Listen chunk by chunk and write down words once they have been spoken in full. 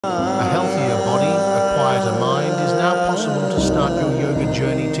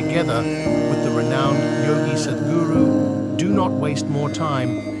together with the renowned Yogi Sadhguru. Do not waste more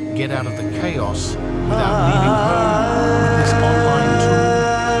time. Get out of the chaos without leaving home with this online tool.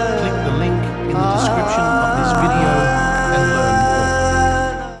 Click the link in the description of this video and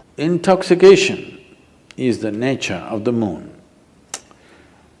learn more. Intoxication is the nature of the moon.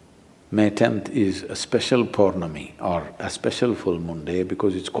 May 10th is a special Purnami or a special full moon day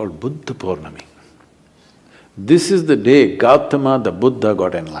because it's called Buddha Purnami. This is the day Gautama the Buddha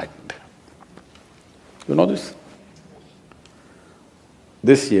got enlightened. You know this?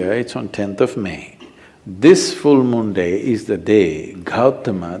 This year it's on 10th of May. This full moon day is the day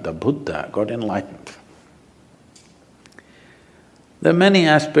Gautama the Buddha got enlightened. There are many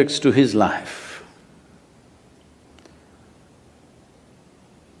aspects to his life.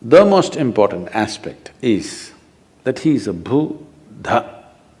 The most important aspect is that he is a Buddha.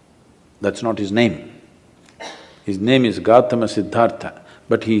 That's not his name. His name is Gautama Siddhartha,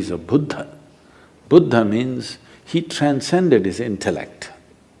 but he is a Buddha. Buddha means he transcended his intellect.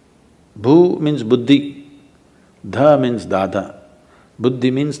 Bhu means buddhi, dha means dada. Buddhi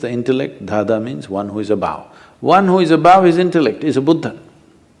means the intellect, dada means one who is above. One who is above his intellect is a Buddha.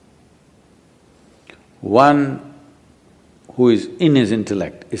 One who is in his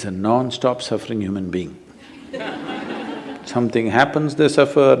intellect is a non-stop suffering human being. Something happens, they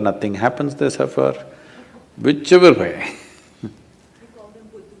suffer, nothing happens, they suffer, whichever way. We call them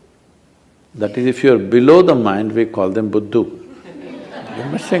Buddhu. That is, if you're below the mind, we call them Buddhu. You're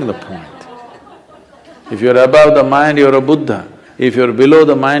missing the point. If you're above the mind, you're a Buddha. If you're below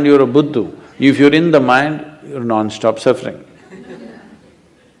the mind, you're a Buddhu. If you're in the mind, you're non-stop suffering.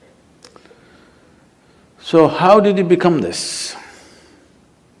 So how did he become this?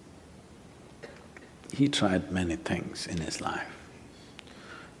 He tried many things in his life.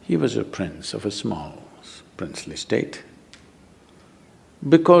 He was a prince of a small princely state.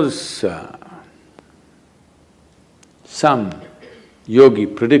 Because some yogi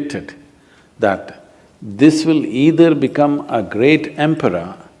predicted that this will either become a great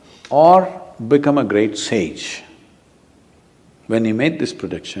emperor or become a great sage. When he made this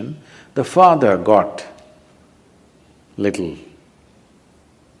prediction, the father got little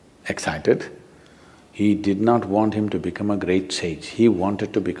excited. He did not want him to become a great sage, he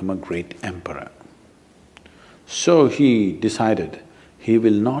wanted to become a great emperor. So he decided he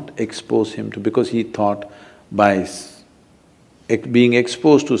will not expose him to… because he thought by being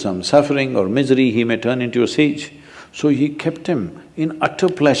exposed to some suffering or misery, he may turn into a sage. So he kept him in utter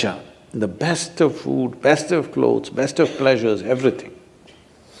pleasure, the best of food, best of clothes, best of pleasures, everything.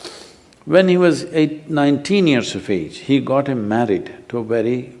 When he was 19 years of age, he got him married to a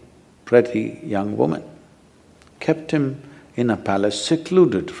very pretty young woman, kept him in a palace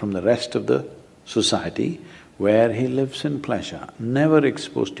secluded from the rest of the society where he lives in pleasure, never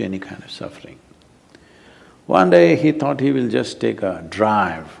exposed to any kind of suffering. One day he thought he will just take a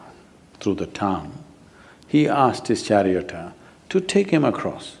drive through the town. He asked his charioteer to take him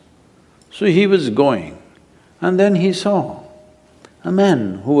across. So he was going, and then he saw a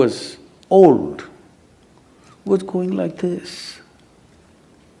man who was old, was going like this.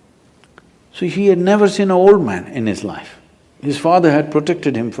 So he had never seen an old man in his life. His father had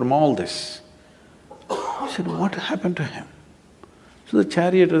protected him from all this. He said, what happened to him? So the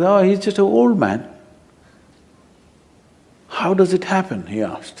charioteer, oh, he's just an old man. How does it happen? He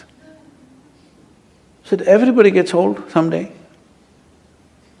asked. He said, everybody gets old someday.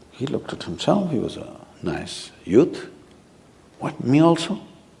 He looked at himself, he was a nice youth. What, me also?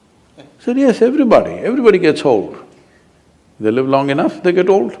 He said, yes, everybody gets old. They live long enough, they get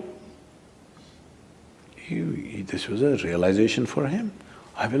old. This was a realization for him,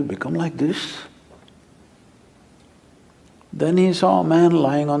 I will become like this. Then he saw a man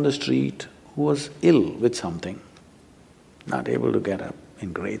lying on the street who was ill with something, not able to get up,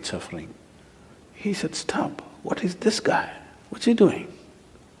 in great suffering. He said, stop, what is this guy? What's he doing?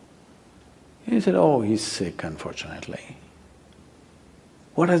 He said, oh, he's sick, unfortunately.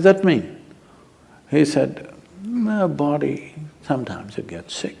 What does that mean? He said, my body, sometimes it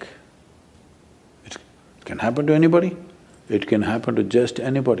gets sick. It can happen to anybody, it can happen to just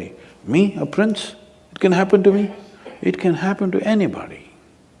anybody. Me, a prince, it can happen to me, it can happen to anybody.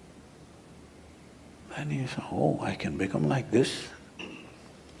 Then he said, oh, I can become like this.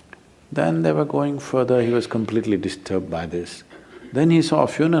 Then they were going further, he was completely disturbed by this. Then he saw a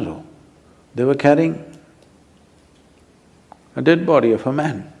funeral. They were carrying a dead body of a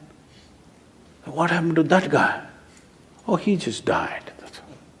man. What happened to that guy? Oh, he just died, that's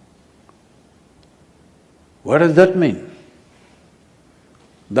all. What does that mean?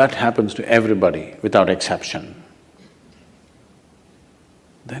 That happens to everybody without exception.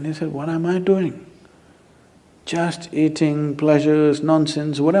 Then he said, what am I doing? Just eating, pleasures,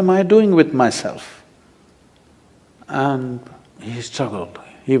 nonsense, what am I doing with myself? And he struggled,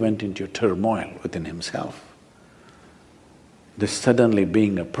 he went into turmoil within himself. This suddenly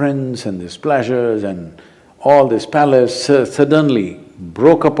being a prince and these pleasures and all this palace suddenly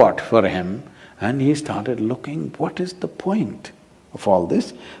broke apart for him, and he started looking, what is the point of all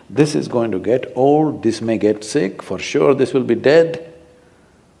this? This is going to get old, this may get sick, for sure this will be dead.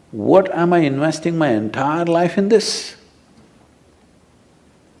 What am I investing my entire life in this?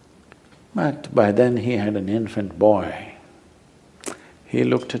 But by then he had an infant boy. He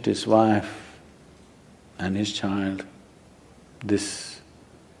looked at his wife and his child, this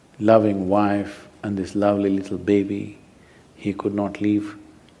loving wife and this lovely little baby. He could not leave.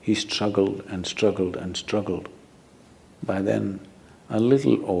 He struggled and struggled and struggled. By then, a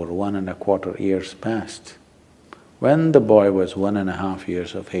little over 1.25 years passed. When the boy was 1.5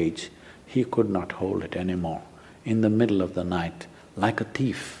 years of age, he could not hold it anymore. In the middle of the night, like a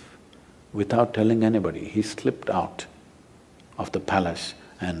thief, without telling anybody, he slipped out of the palace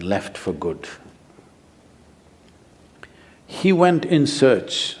and left for good. He went in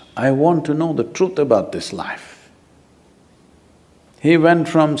search, I want to know the truth about this life. He went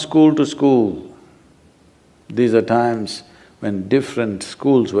from school to school. These are times when different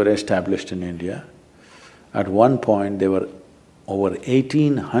schools were established in India. At one point, there were over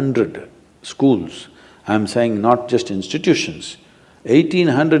 1800 schools. I'm saying not just institutions,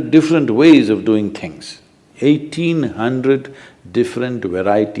 1800 different ways of doing things, 1800 different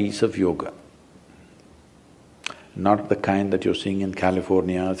varieties of yoga. Not the kind that you're seeing in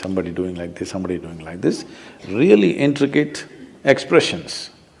California, somebody doing like this, somebody doing like this, really intricate expressions.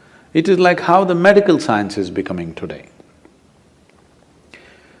 It is like how the medical science is becoming today.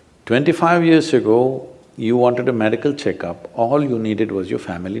 25 years ago, you wanted a medical checkup, all you needed was your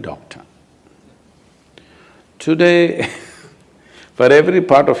family doctor. Today, for every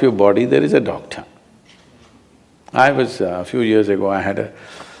part of your body, there is a doctor. A few years ago, I had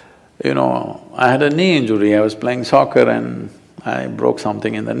a knee injury. I was playing soccer and I broke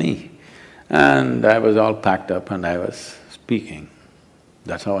something in the knee. And I was all packed up and I was speaking.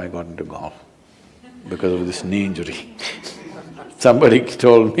 That's how I got into golf, because of this knee injury. Somebody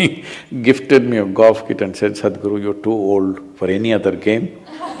told me, gifted me a golf kit and said, Sadhguru, you're too old for any other game,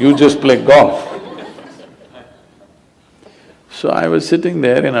 you just play golf. So I was sitting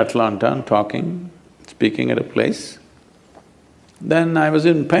there in Atlanta and talking, speaking at a place. Then I was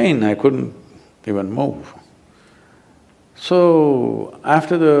in pain, I couldn't even move. So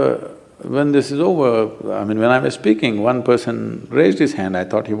when this is over, when I was speaking, one person raised his hand, I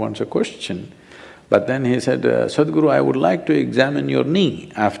thought he wants a question. But then he said, Sadhguru, I would like to examine your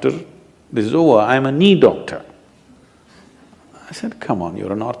knee after this is over, I'm a knee doctor. I said, come on,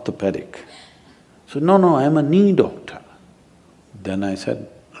 you're an orthopedic. So, no, I'm a knee doctor. Then I said,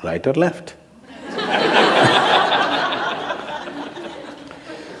 right or left?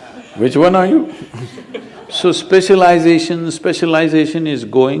 Which one are you? So specialization is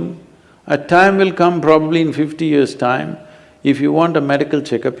going. A time will come probably in 50 years' time, if you want a medical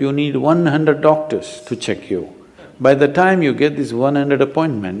checkup, you need 100 doctors to check you. By the time you get these 100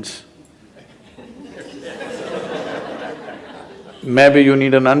 appointments, maybe you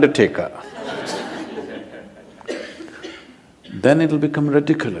need an undertaker. Then it'll become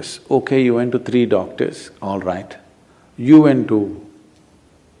ridiculous. Okay, you went to 3 doctors, all right. You went to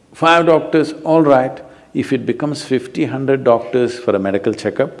 5 doctors, all right. If it becomes 50, 100 doctors for a medical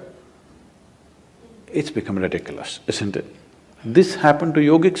checkup, it's become ridiculous, isn't it? This happened to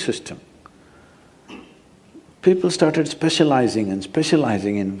yogic system. People started specializing and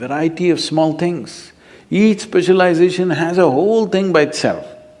specializing in variety of small things. Each specialization has a whole thing by itself.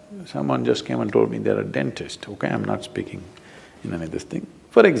 Someone just came and told me they're a dentist, okay, I'm not speaking in any of this thing.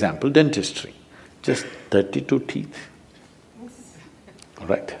 For example, dentistry, just 32 teeth, all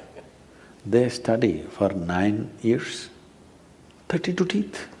right? They study for 9 years, 32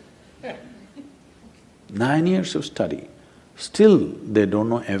 teeth. 9 years of study. Still, they don't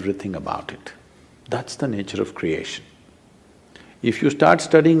know everything about it. That's the nature of creation. If you start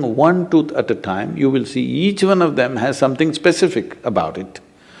studying one tooth at a time, you will see each one of them has something specific about it.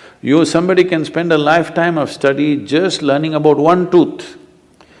 Somebody can spend a lifetime of study just learning about one tooth.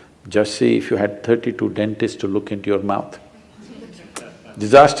 Just see if you had 32 dentists to look into your mouth.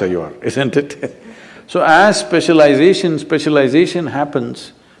 Disaster you are, isn't it? So as specialization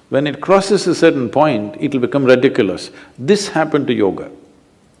happens, when it crosses a certain point, it'll become ridiculous. This happened to yoga.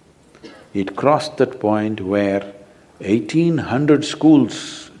 It crossed that point where 1800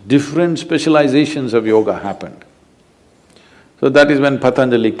 schools, different specializations of yoga happened. So that is when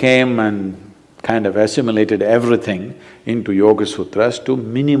Patanjali came and kind of assimilated everything into Yoga Sutras to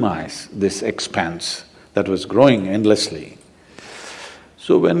minimize this expanse that was growing endlessly.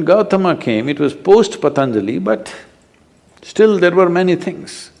 So when Gautama came, it was post-Patanjali, but still there were many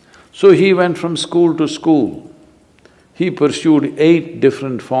things. So he went from school to school. He pursued 8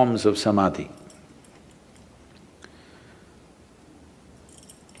 different forms of samadhi.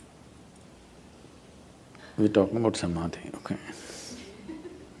 We're talking about samadhi, okay.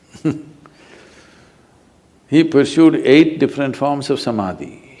 He pursued 8 different forms of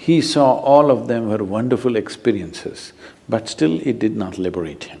samadhi. He saw all of them were wonderful experiences, but still it did not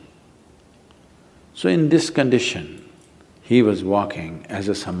liberate him. So in this condition, he was walking as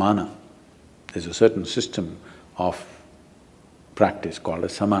a samana. There's a certain system of practice called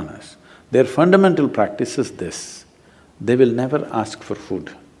as samanas. Their fundamental practice is this: they will never ask for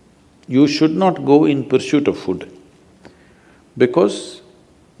food. You should not go in pursuit of food because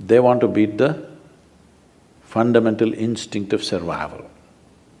they want to beat the fundamental instinct of survival.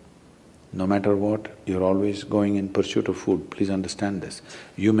 No matter what, you're always going in pursuit of food, please understand this.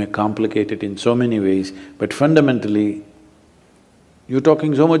 You may complicate it in so many ways, but fundamentally, you're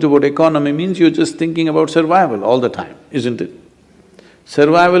talking so much about economy means you're just thinking about survival all the time, isn't it?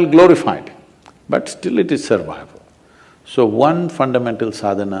 Survival glorified, but still it is survival. So one fundamental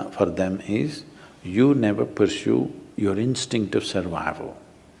sadhana for them is, you never pursue your instinct of survival.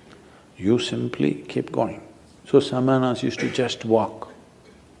 You simply keep going. So samanas used to just walk,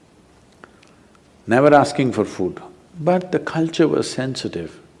 never asking for food. But the culture was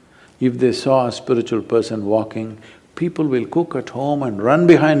sensitive. If they saw a spiritual person walking, people will cook at home and run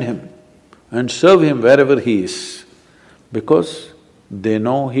behind him and serve him wherever he is, because they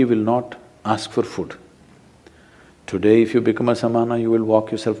know he will not ask for food. Today, if you become a samana, you will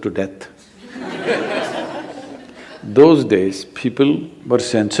walk yourself to death. Those days, people were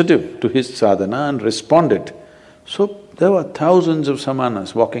sensitive to his sadhana and responded. So there were thousands of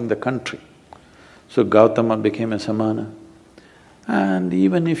samanas walking the country. So Gautama became a samana. And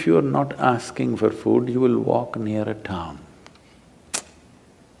even if you are not asking for food, you will walk near a town.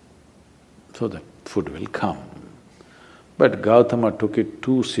 So the food will come. But Gautama took it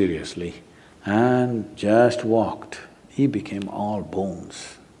too seriously and just walked. He became all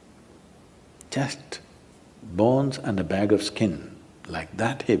bones, just bones and a bag of skin, like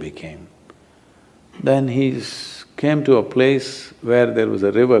that he became. Then he came to a place where there was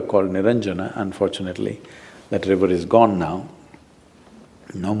a river called Niranjana. Unfortunately, that river is gone now,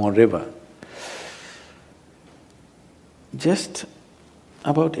 no more river. Just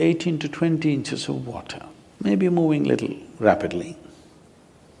about 18 to 20 inches of water, maybe moving little rapidly.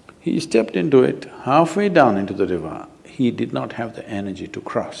 He stepped into it, halfway down into the river, he did not have the energy to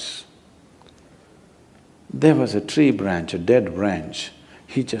cross. There was a tree branch, a dead branch,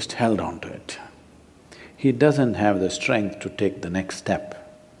 he just held on to it. He doesn't have the strength to take the next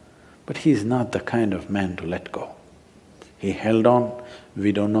step, but he's not the kind of man to let go. He held on,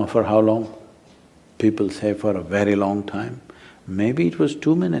 we don't know for how long, people say for a very long time. Maybe it was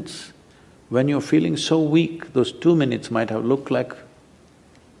 2 minutes. When you're feeling so weak, those 2 minutes might have looked like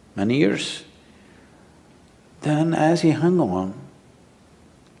many years. Then as he hung on,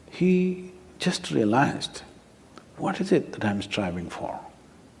 he just realized, what is it that I'm striving for?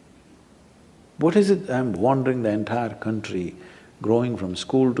 What is it I'm wandering the entire country, growing from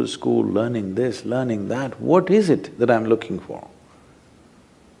school to school, learning this, learning that, what is it that I'm looking for?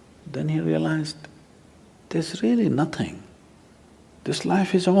 Then he realized, there's really nothing. This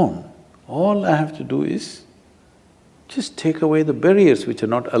life is on. All I have to do is just take away the barriers which are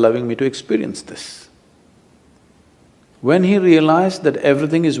not allowing me to experience this. When he realized that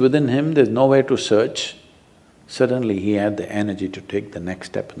everything is within him, there's nowhere to search, suddenly he had the energy to take the next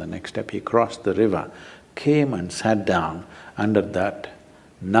step and the next step. He crossed the river, came and sat down under that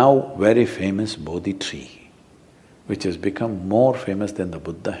now very famous Bodhi tree, which has become more famous than the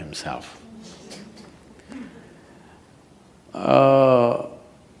Buddha himself.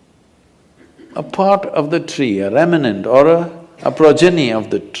 A part of the tree, a remnant or a progeny of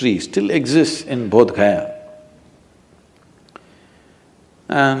the tree still exists in Bodh Gaya.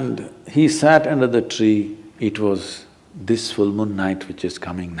 And he sat under the tree, it was this full moon night which is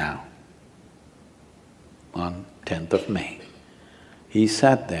coming now, on 10th of May. He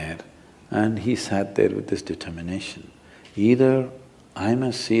sat there and he sat there with this determination, either I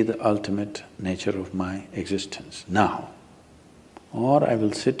must see the ultimate nature of my existence now, or I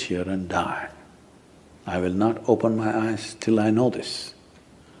will sit here and die. I will not open my eyes till I know this.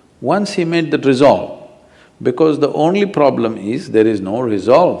 Once he made that resolve, because the only problem is there is no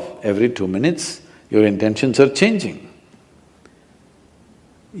resolve. Every 2 minutes, your intentions are changing.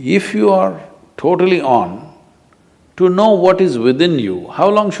 If you are totally on, to know what is within you, how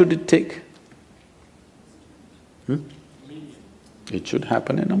long should it take? It should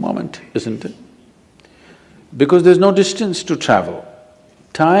happen in a moment, isn't it? Because there's no distance to travel.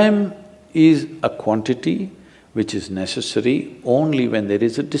 Time is a quantity which is necessary only when there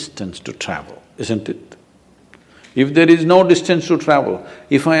is a distance to travel, isn't it? If there is no distance to travel,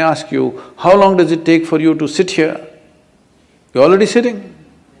 if I ask you, how long does it take for you to sit here? You're already sitting.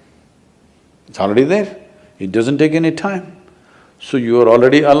 It's already there. It doesn't take any time. So you are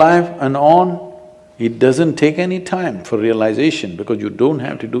already alive and on. It doesn't take any time for realization because you don't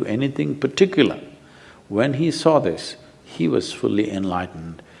have to do anything particular. When he saw this, he was fully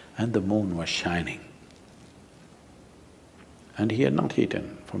enlightened and the moon was shining. And he had not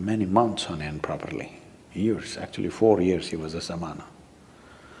eaten for many months on end properly. Years, actually 4 years he was a samana.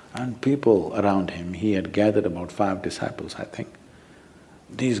 And people around him, he had gathered about 5 disciples, I think.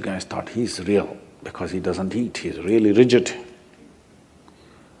 These guys thought he's real because he doesn't eat, he's really rigid.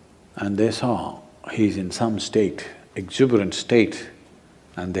 And they saw he's in some state, exuberant state,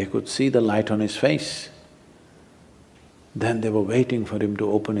 and they could see the light on his face. Then they were waiting for him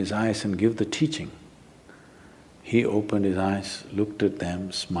to open his eyes and give the teaching. He opened his eyes, looked at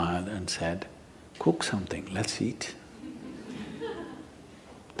them, smiled and said, "Cook something, let's eat."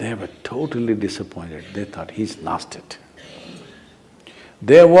 They were totally disappointed, they thought he's lost it.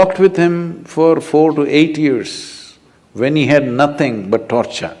 They walked with him for 4 to 8 years when he had nothing but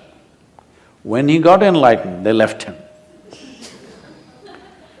torture. When he got enlightened, they left him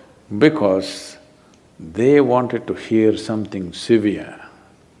because they wanted to hear something severe.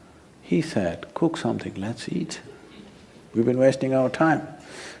 He said, "Cook something, let's eat. We've been wasting our time."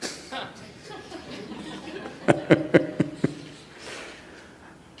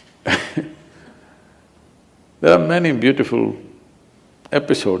 There are many beautiful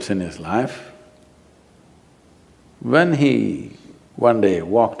episodes in his life. When he one day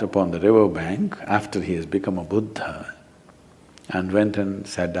walked upon the river bank after he has become a Buddha and went and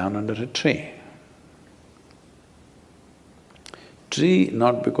sat down under a tree. Tree,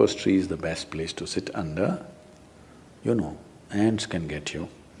 not because tree is the best place to sit under, you know, ants can get you.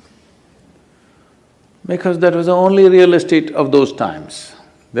 Because that was the only real estate of those times.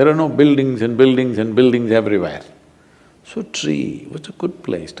 There are no buildings and buildings and buildings everywhere. So tree was a good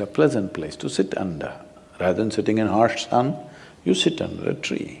place, a pleasant place to sit under. Rather than sitting in harsh sun, you sit under a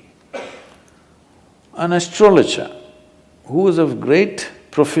tree. An astrologer who was of great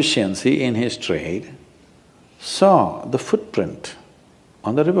proficiency in his trade saw the footprint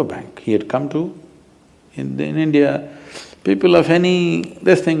on the riverbank. He had come to… In India, people of any…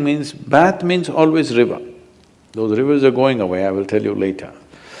 this thing means… bath means always river. Those rivers are going away, I will tell you later.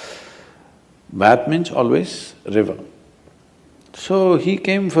 Bath means always river. So he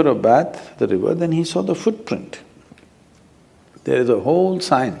came for a bath, the river, then he saw the footprint. There is a whole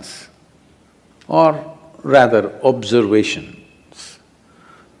science, or rather observations,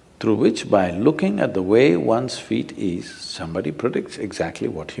 through which by looking at the way one's feet is, somebody predicts exactly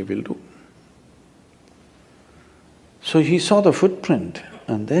what he will do. So he saw the footprint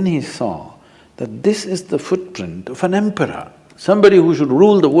and then he saw that this is the footprint of an emperor, somebody who should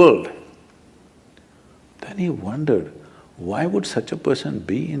rule the world. Then he wondered, why would such a person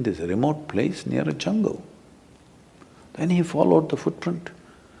be in this remote place near a jungle? Then he followed the footprint,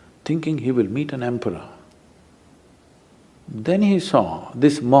 thinking he will meet an emperor. Then he saw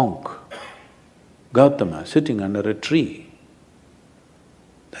this monk, Gautama, sitting under a tree.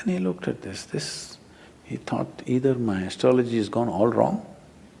 Then he looked at this, he thought either my astrology has gone all wrong,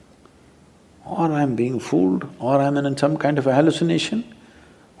 or I'm being fooled, or I'm in some kind of a hallucination.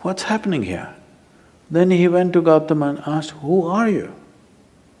 What's happening here? Then he went to Gautama and asked, "Who are you?"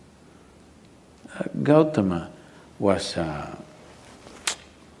 Gautama was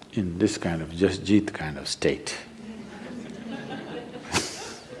in this kind of Jasjit kind of state.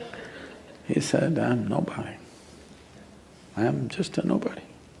 He said, "I'm nobody. I am just a nobody.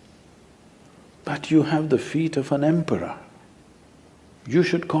 But you have the feet of an emperor. You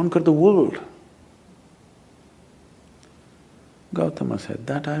should conquer the world." Gautama said,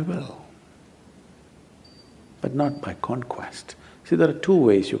 "That I will, but not by conquest." See, there are two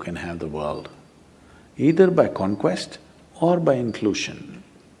ways you can have the world, either by conquest or by inclusion.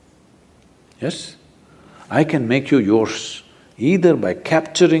 Yes? I can make you yours, either by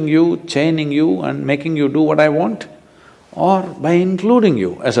capturing you, chaining you and making you do what I want, or by including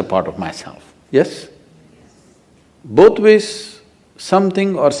you as a part of myself. Yes? Both ways,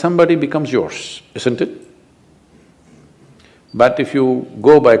 something or somebody becomes yours, isn't it? But if you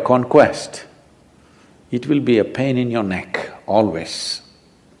go by conquest, it will be a pain in your neck, always.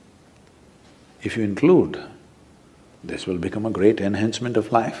 if you include, this will become a great enhancement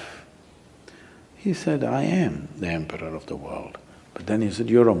of life. He said, I am the emperor of the world. But then he said,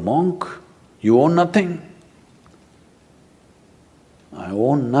 you're a monk, you own nothing. I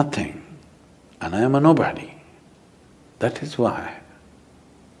own nothing and I am a nobody. That is why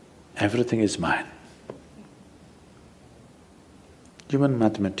everything is mine. Even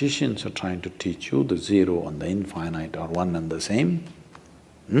mathematicians are trying to teach you the zero and the infinite are one and the same.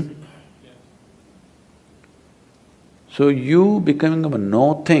 So you becoming a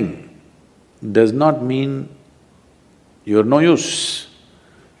no thing does not mean you're no use.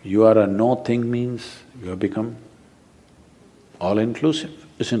 You are a no thing means you have become all-inclusive,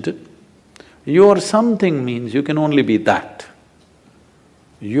 isn't it? You are something means you can only be that.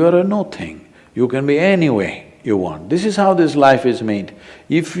 You are a no thing, you can be any way you want. This is how this life is made.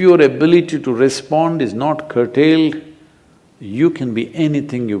 If your ability to respond is not curtailed, you can be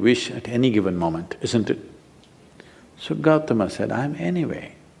anything you wish at any given moment, isn't it? So Gautama said, I'm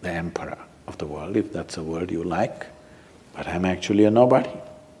anyway the emperor of the world, if that's a word you like, but I'm actually a nobody,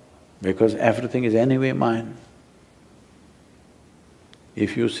 because everything is anyway mine.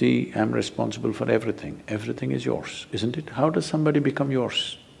 If you see I'm responsible for everything, everything is yours, isn't it? How does somebody become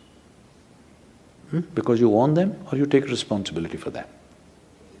yours? Because you own them or you take responsibility for them?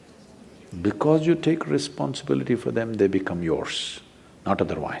 Because you take responsibility for them, they become yours, not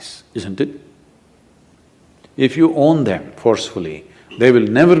otherwise, isn't it? If you own them forcefully, they will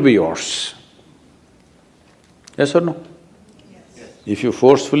never be yours. Yes or no? Yes. If you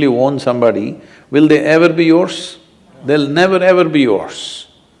forcefully own somebody, will they ever be yours? They'll never ever be yours.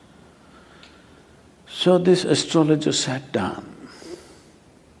 So this astrologer sat down.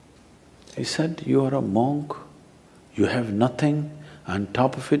 He said, you are a monk, you have nothing, on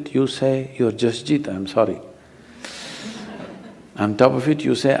top of it you say you're Jasjit, I'm sorry. On top of it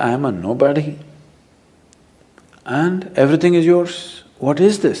you say, I am a nobody and everything is yours. What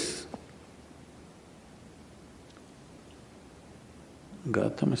is this?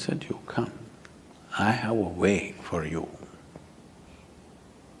 Gautama said, you come, I have a way for you.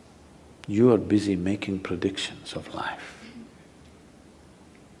 You are busy making predictions of life.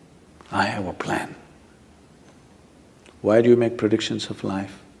 I have a plan. Why do you make predictions of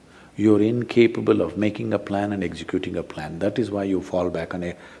life? You're incapable of making a plan and executing a plan. That is why you fall back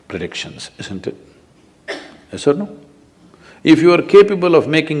on predictions, isn't it? Yes or no? If you are capable of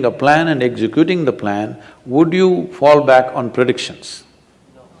making a plan and executing the plan, would you fall back on predictions?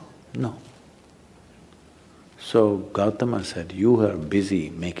 No. So Gautama said, you are busy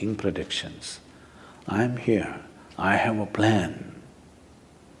making predictions. I'm here, I have a plan.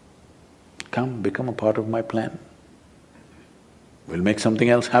 Come, become a part of my plan. We'll make something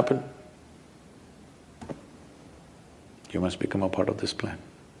else happen. You must become a part of this plan.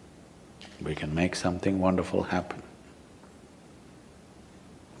 We can make something wonderful happen.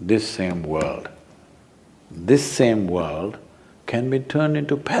 This same world can be turned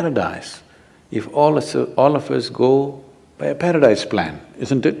into paradise if all of us go by a paradise plan,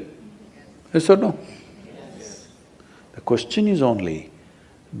 isn't it? Yes or no? Yes. The question is only,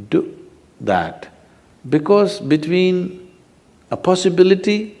 do that, because between a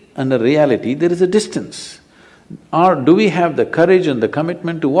possibility and a reality there is a distance. Or do we have the courage and the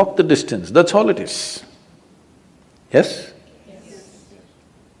commitment to walk the distance? That's all it is. Yes?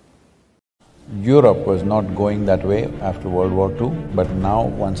 Europe was not going that way after World War II, but now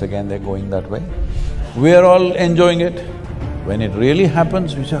once again they're going that way. We are all enjoying it. When it really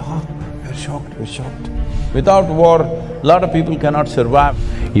happens, we say, oh, we're shocked. Without war, a lot of people cannot survive.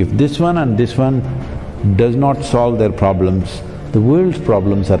 If this one and this one does not solve their problems, the world's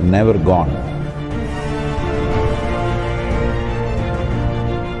problems are never gone.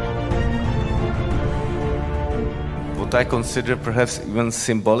 What I consider perhaps even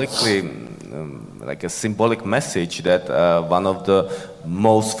symbolically like a symbolic message that one of the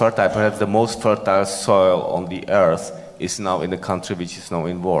most fertile, perhaps the most fertile soil on the earth is now in a country which is now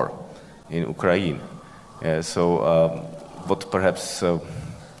in war, in Ukraine.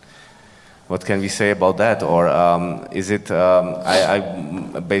 What can we say about that? Or is it,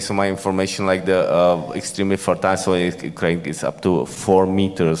 based on my information, like the extremely fertile soil in Ukraine is up to 4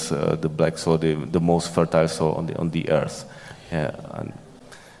 meters, the black soil, the most fertile soil on the earth.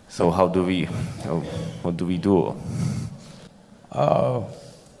 So how do we, what do we do?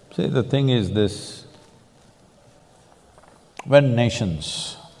 See, the thing is this, when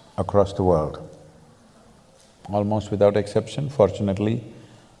nations across the world, almost without exception, fortunately,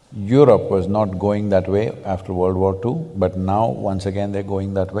 Europe was not going that way after World War II, but now once again they're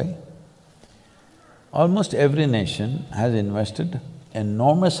going that way. Almost every nation has invested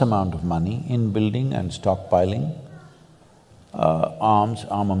enormous amount of money in building and stockpiling arms,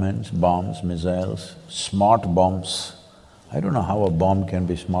 armaments, bombs, missiles, smart bombs. I don't know how a bomb can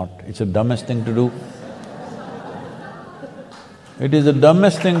be smart. It's the dumbest thing to do. It is the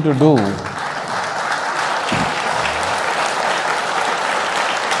dumbest thing to do.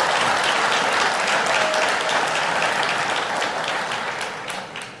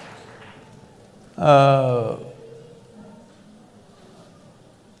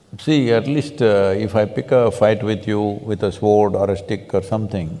 See, at least if I pick a fight with you with a sword or a stick or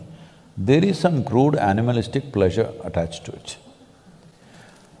something, there is some crude animalistic pleasure attached to it.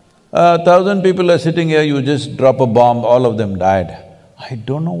 1,000 people are sitting here, you just drop a bomb, all of them died. I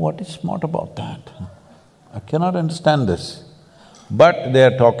don't know what is smart about that. I cannot understand this. But they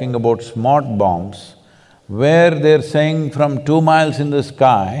are talking about smart bombs, where they're saying from 2 miles in the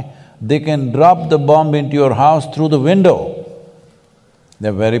sky, they can drop the bomb into your house through the window.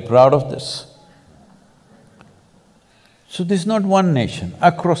 They're very proud of this. So this is not one nation,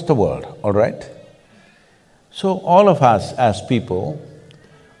 across the world, all right? So all of us as people,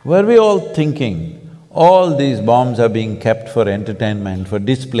 were we all thinking, all these bombs are being kept for entertainment, for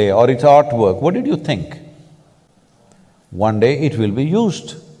display, or it's artwork, what did you think? One day it will be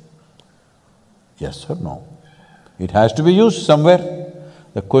used. Yes or no? It has to be used somewhere.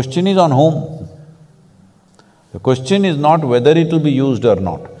 The question is on whom? The question is not whether it will be used or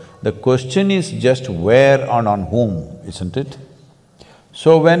not. The question is just where and on whom, isn't it?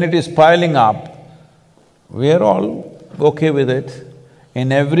 So when it is piling up, we are all okay with it.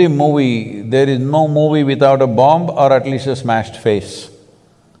 In every movie, there is no movie without a bomb or at least a smashed face.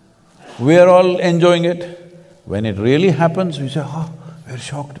 We are all enjoying it. When it really happens, we say, oh, we're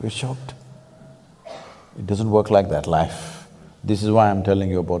shocked. It doesn't work like that, life. This is why I'm telling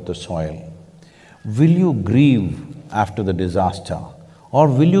you about the soil. Will you grieve after the disaster, or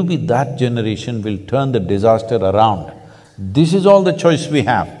will you be that generation will turn the disaster around? This is all the choice we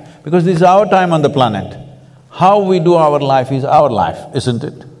have, because this is our time on the planet. How we do our life is our life, isn't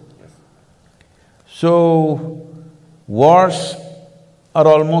it? So, wars are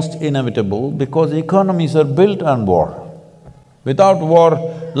almost inevitable because economies are built on war. Without war,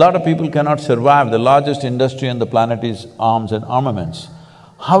 a lot of people cannot survive. The largest industry on the planet is arms and armaments.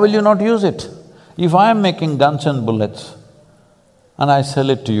 How will you not use it? If I am making guns and bullets and I sell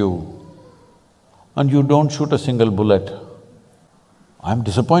it to you and you don't shoot a single bullet, I'm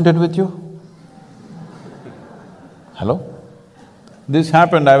disappointed with you. Hello? This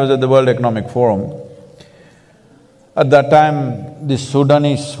happened, I was at the World Economic Forum. At that time, this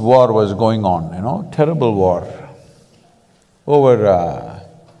Sudanese war was going on, terrible war. Over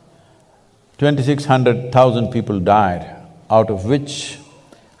 2,600,000 people died, out of which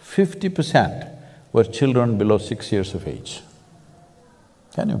 50% were children below 6 years of age.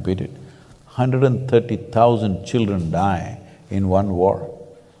 Can you beat it? 130,000 children die in one war.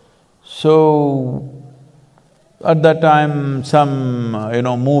 So, at that time, some,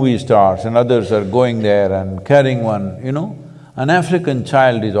 movie stars and others are going there and carrying one, an African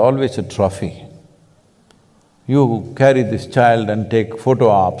child is always a trophy. You carry this child and take photo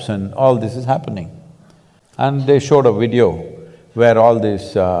ops and all this is happening. And they showed a video where all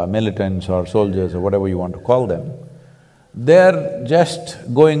these militants or soldiers or whatever you want to call them, they're just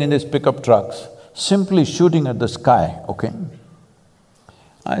going in these pickup trucks, simply shooting at the sky, okay?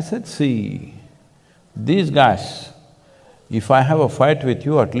 I said, see, these guys, if I have a fight with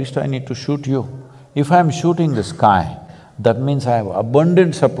you, at least I need to shoot you. If I'm shooting the sky, that means I have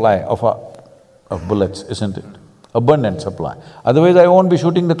abundant supply of bullets, isn't it? Abundant supply. Otherwise, I won't be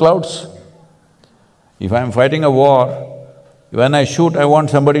shooting the clouds. If I'm fighting a war, when I shoot, I want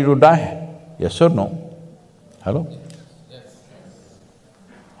somebody to die. Yes or no? Hello? Yes.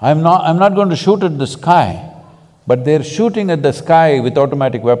 I'm not going to shoot at the sky, but they're shooting at the sky with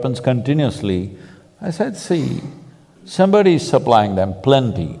automatic weapons continuously. I said, see, somebody is supplying them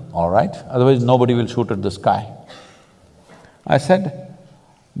plenty, all right? Otherwise, nobody will shoot at the sky. I said,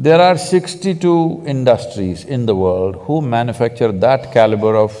 there are 62 industries in the world who manufacture that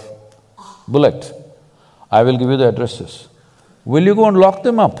caliber of bullet. I will give you the addresses. Will you go and lock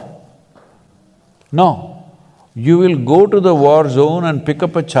them up? No. You will go to the war zone and pick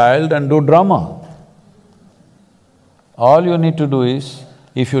up a child and do drama. All you need to do is,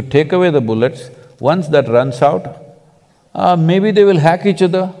 if you take away the bullets, once that runs out, maybe they will hack each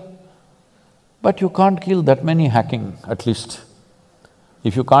other, but you can't kill that many hacking, at least.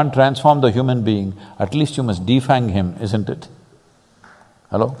 If you can't transform the human being, at least you must defang him, isn't it?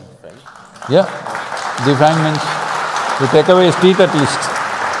 Hello? Yeah, defang means you take away his teeth at least.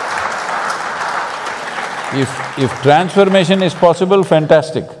 If transformation is possible,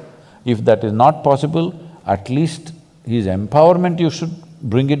 fantastic. If that is not possible, at least his empowerment you should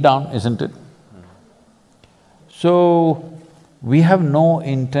bring it down, isn't it? So, we have no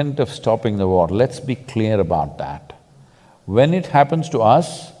intent of stopping the war, let's be clear about that. When it happens to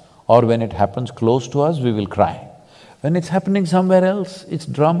us or when it happens close to us, we will cry. When it's happening somewhere else, it's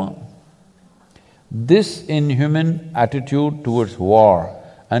drama. This inhuman attitude towards war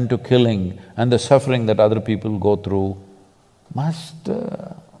and to killing and the suffering that other people go through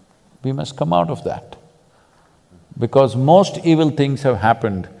we must come out of that. Because most evil things have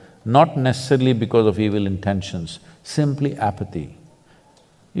happened not necessarily because of evil intentions, simply apathy.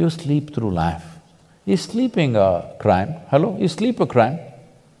 You sleep through life. Is sleeping a crime? Hello? Is sleep a crime?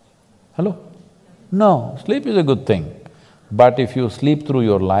 Hello? No, sleep is a good thing. But if you sleep through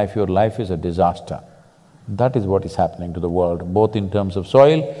your life is a disaster. That is what is happening to the world, both in terms of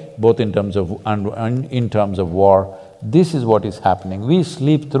soil, both in terms of… and in terms of war. This is what is happening, we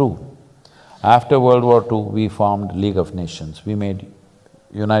sleep through. After World War II, we formed League of Nations, we made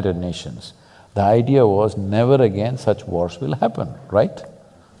United Nations. The idea was never again such wars will happen, right?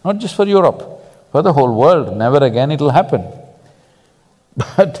 Not just for Europe, for the whole world, never again it'll happen.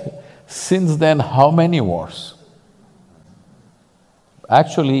 But since then, how many wars?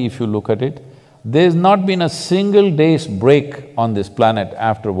 Actually, if you look at it, there's not been a single day's break on this planet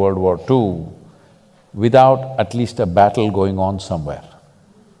after World War II without at least a battle going on somewhere.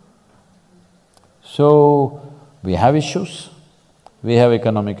 So, we have issues, we have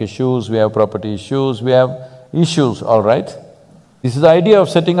economic issues, we have property issues, we have issues, all right? This is the idea of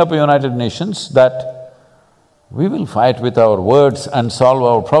setting up a United Nations, that we will fight with our words and solve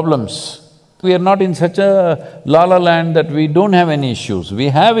our problems. We are not in such a la-la land that we don't have any issues, we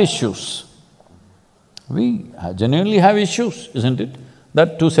have issues. We genuinely have issues, isn't it?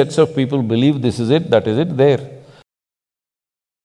 That two sets of people believe this is it, that is it, there.